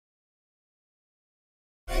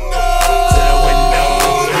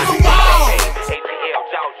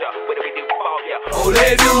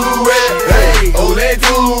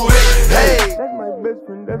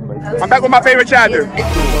I'm back with my favorite chapter.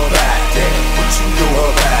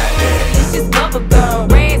 It's bubblegum,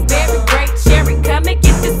 raspberry, grape, cherry. Come and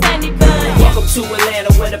get the sunny bun. Welcome to Atlanta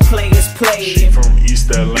where the players play. She from East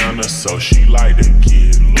Atlanta, so she like to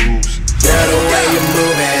get loose. Girl, the way you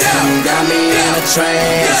move it, got me in a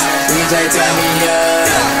trance. DJ, turn me up.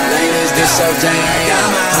 Ladies, this your jam.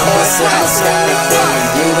 I'ma slip my skirt up.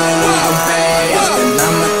 You gon' move them fast. And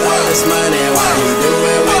I'ma throw this money while you do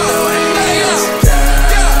it with no hands.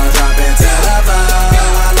 Girl, drop it to the floor.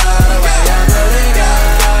 I love the way you put it down.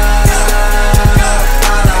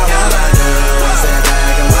 All I wanna do is sit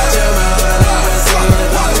back and watch you move and oversee the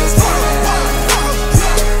things.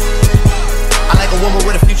 I like a woman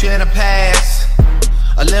with a future and a past.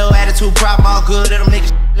 A little attitude problem, all good, it'll make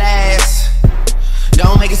it last.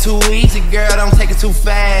 Don't make it too easy, girl, don't take it too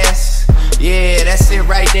fast. Yeah, that's it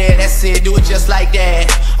right there, that's it, do it just like that.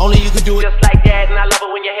 Only you can do it just like that. And I love it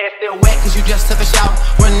when your hair's still wet, cause you just took a shower.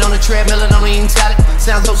 Running on the treadmill and only eating salad.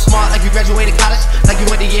 Sounds so smart, like you graduated college. Like you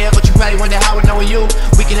went to Yale, but you probably went to Howard knowing you.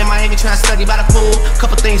 Weekend in Miami trying to study by the pool.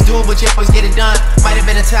 Couple things do, but you always get it done. Might have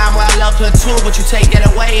been a time where I loved her too, but you take that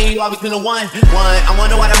away and you always been the one. I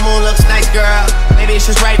wonder why the moon looks nice, girl. Maybe it's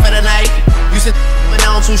just right for the night. You said but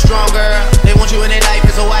now I'm too strong, girl. They want you in their life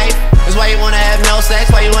as a wife. That's why you wanna have no sex,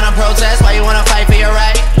 why you wanna protest, why you wanna fight for your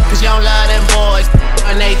right. Cause you don't love them boys,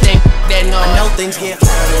 and they think that no. I know things get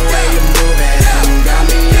hard the way you move it. Got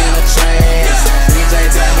me in a trance.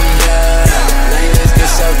 DJ, turn me up. Ladies,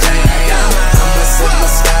 this your jam. I'ma slip my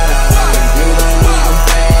skirt up. You gon' move them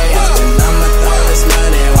fast. And I'ma throw this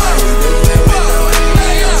money while you do it with no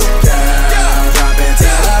hands. Girl, drop it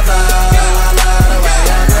to the floor. I love the way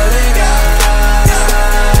you put it down.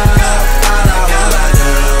 All I wanna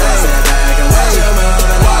do is sit back and watch you move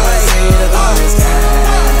and always see the things.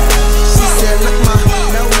 She said, look my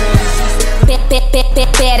no way.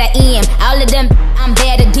 Better in, all of them I'm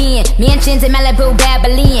better than. Mansions in Malibu,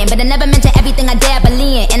 Babylon, but I never mention everything I dabble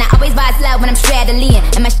in. And I always vibe slow when I'm straddling.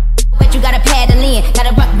 And my but you gotta paddle in.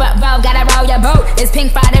 Gotta roll, gotta roll your boat. It's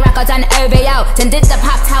Pink Friday records on the OVO. Tended to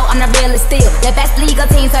pop out on the realest steel. The best legal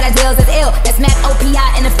team, so the deals is ill. That's Mac OPI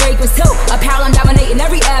and the fragrance too. Apparel, I'm dominating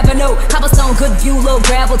every avenue. Cobblestone, good view, low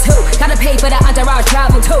gravel too. Gotta pay for the entourage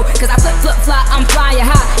travel too. Cause I flip, fly, I'm flying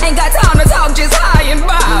high. Ain't got time to talk, just high and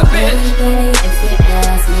by, bitch. If you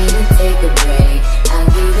ask me to take a break, I'll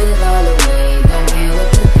give it all away. Don't care what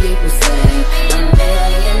the people say. I'm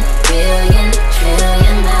billion, billion,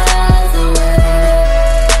 trillion miles away.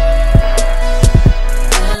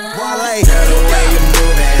 Girl, the way you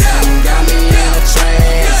move it, got me in a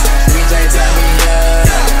trance. DJ, turn me up.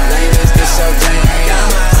 Ladies, this your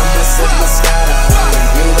jam. I'ma slip my skirt up.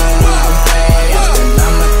 You gon' move them fast. And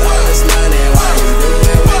I'ma throw this money while you do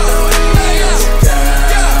it with no hands.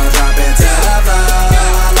 Girl, drop it to the floor.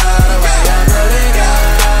 I love the way you put it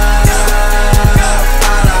down.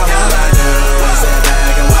 All I wanna do is sit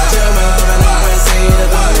back and watch you move and always see the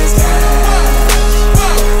things.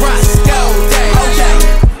 Roscoe Day, okay.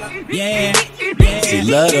 Yeah. She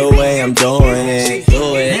love the way I'm doing it.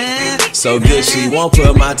 So good she won't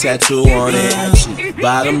put my tattoo on it.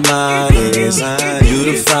 Bottom line is you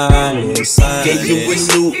the finest. Gave you a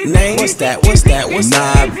new name. What's that?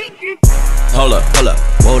 Hold up,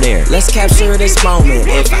 whoa there. Let's capture this moment.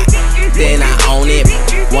 If I, then I own it.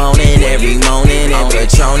 Want it every morning. And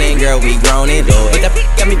Patronin', girl, we grown it. But that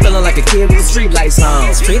got me feeling like a kid with the street lights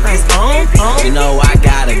on. Street lights on? You know I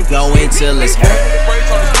gotta go until it's hurt.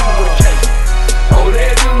 Oh,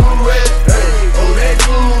 that you